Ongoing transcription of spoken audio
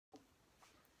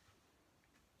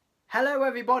Hello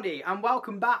everybody and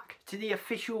welcome back to the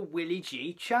official Willie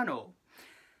G channel.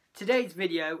 Today's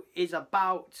video is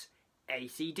about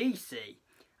AC/DC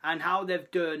and how they've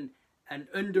done an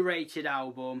underrated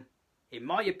album. In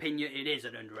my opinion, it is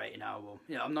an underrated album.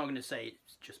 I'm not going to say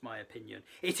it's just my opinion.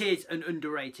 It is an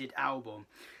underrated album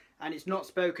and it's not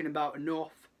spoken about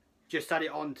enough. Just had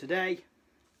it on today,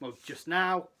 well just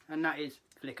now, and that is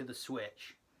Flick of the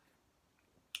Switch.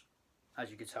 As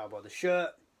you can tell by the shirt,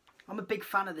 I'm a big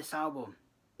fan of this album.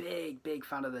 Big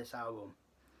fan of this album.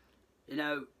 You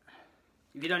know,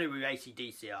 if you don't know who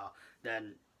AC/DC are,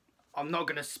 then I'm not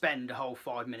going to spend a whole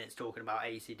 5 minutes talking about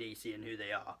AC/DC and who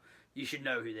they are. You should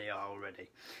know who they are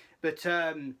already. But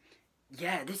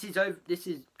yeah, this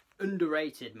is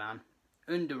underrated, man.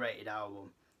 Underrated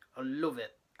album. I love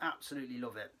it. Absolutely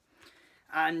love it.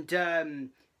 And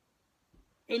in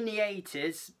the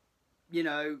 80s, you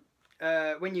know,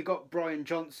 when you got Brian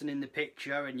Johnson in the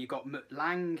picture and you got Mutt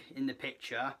Lange in the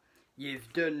picture,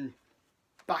 you've done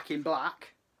Back in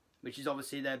Black, which is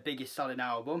obviously their biggest selling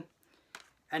album,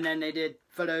 and then they did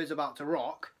For Those About to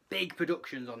Rock. Big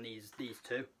productions on these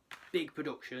two, big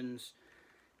productions,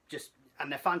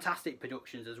 and they're fantastic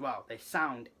productions as well. They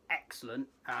sound excellent,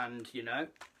 and you know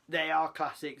they are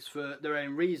classics for their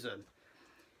own reason.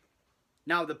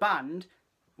 Now the band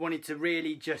wanted to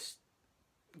really just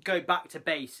go back to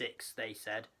basics, they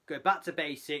said. Go back to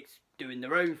basics, doing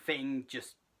their own thing,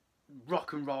 just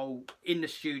rock and roll in the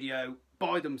studio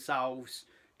by themselves,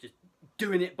 just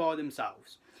doing it by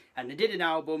themselves. And they did an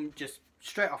album just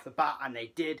straight off the bat, and they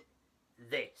did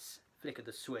this, Flick of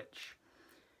the Switch,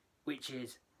 which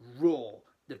is raw.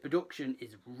 The production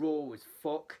is raw as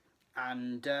fuck,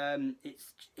 and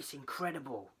it's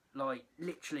incredible. Like,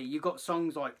 literally, you got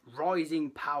songs like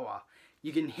Rising Power.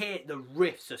 You can hear the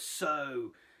riffs are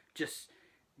so just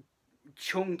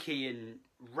chunky and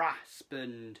rasp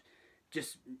and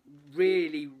just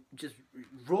really just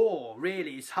raw.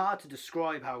 Really, it's hard to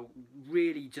describe how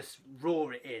really just raw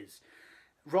it is.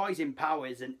 Rising Power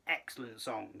is an excellent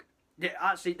song.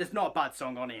 Actually, there's not a bad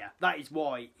song on here. That is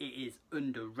why it is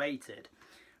underrated.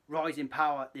 Rising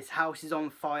Power, This House Is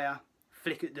on Fire,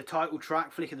 the title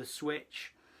track, Flick of the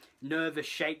Switch, Nervous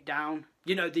Shakedown.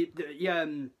 You know,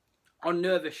 on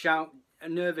Nervous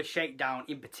Shakedown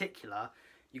in particular,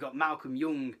 you got Malcolm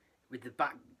Young with the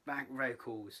back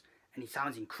vocals, and he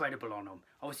sounds incredible on them.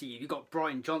 Obviously, you got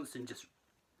Brian Johnson just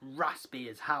raspy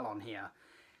as hell on here.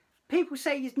 People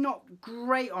say he's not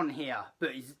great on here,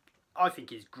 but I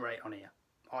think he's great on here.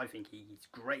 I think he's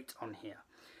great on here.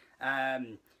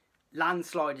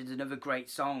 Landslide is another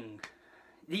great song.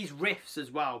 These riffs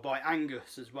as well by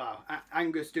Angus as well.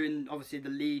 Angus doing obviously the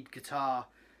lead guitar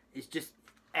is just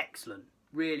excellent,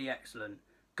 really excellent.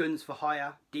 Guns for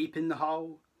Hire, Deep in the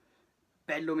Hole,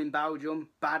 Bedlam in Belgium,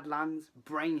 Badlands,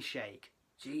 Brain Shake.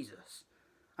 Jesus,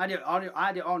 I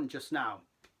had it on just now,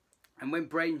 and when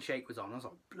Brain Shake was on, I was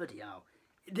like, bloody hell,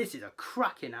 this is a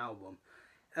cracking album.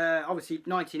 Obviously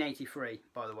 1983,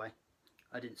 by the way,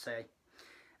 I didn't say,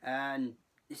 and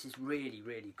this is really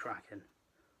cracking.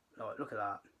 Like, look at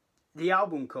that. The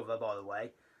album cover, by the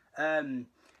way,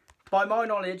 by my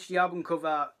knowledge, the album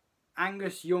cover,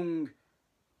 Angus Young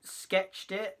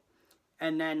sketched it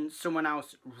and then someone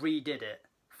else redid it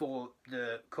for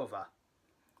the cover.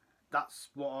 That's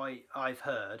what I've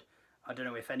heard. I don't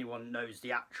know if anyone knows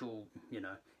the actual, you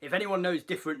know, if anyone knows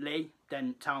differently,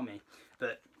 then tell me.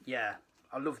 But yeah,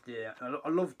 I love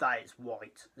that it's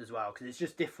white as well, because it's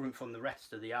just different from the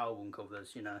rest of the album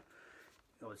covers, you know.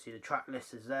 Obviously the track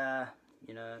list is there,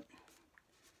 you know.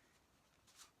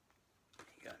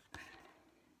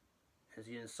 As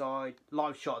the inside,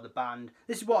 live shot of the band.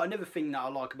 This is another thing that I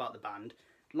like about the band.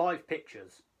 Live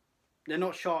pictures. They're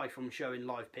not shy from showing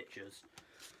live pictures.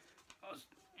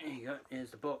 There you go, here's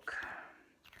the book.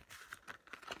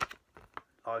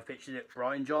 Live pictures of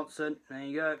Brian Johnson, there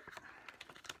you go.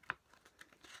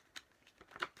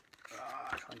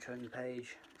 Try and turn the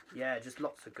page. Yeah, just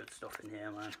lots of good stuff in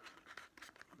here, man.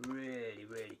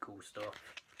 Really cool stuff.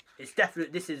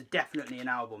 This is definitely an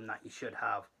album that you should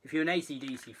have. If you're an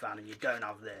AC/DC fan and you don't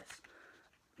have this,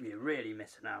 you're really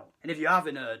missing out. And if you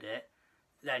haven't heard it,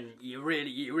 then you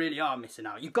really are missing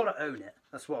out. You've got to own it.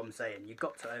 That's what I'm saying. You've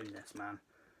got to own this, man.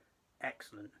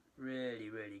 Excellent.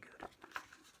 Really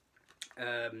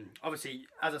good. Obviously,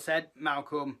 as I said,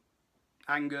 Malcolm,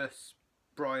 Angus,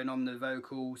 Brian on the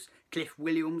vocals, Cliff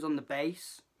Williams on the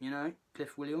bass, you know,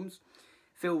 Cliff Williams.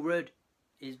 Phil Rudd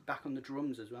is back on the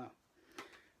drums as well.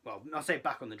 Well, I say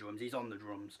back on the drums, he's on the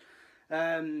drums.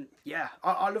 Yeah,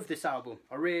 I love this album.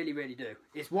 I really do.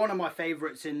 It's one of my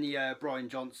favourites in the Brian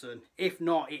Johnson. If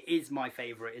not, it is my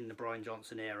favourite in the Brian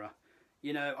Johnson era.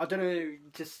 You know, I don't know,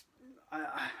 just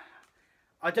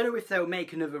I don't know if they'll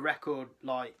make another record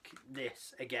like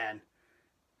this again.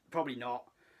 Probably not.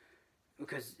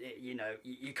 Because, you know,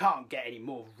 you can't get any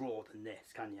more raw than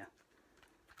this, can you?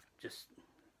 Just,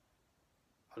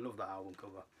 I love that album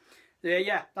cover.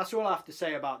 Yeah, that's all I have to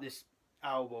say about this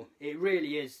album. It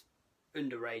really is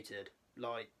underrated.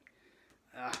 Like,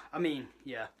 I mean,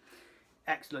 yeah.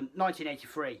 Excellent.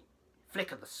 1983.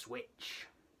 Flick of the switch.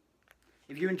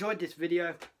 If you enjoyed this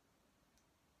video,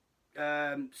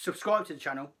 subscribe to the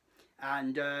channel.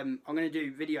 And I'm going to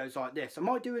do videos like this. I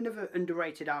might do another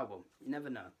underrated album. You never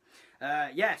know.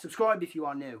 Yeah, subscribe if you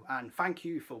are new. And thank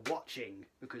you for watching.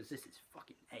 Because this is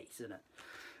fucking ace, isn't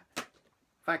it?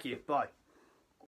 Thank you. Bye.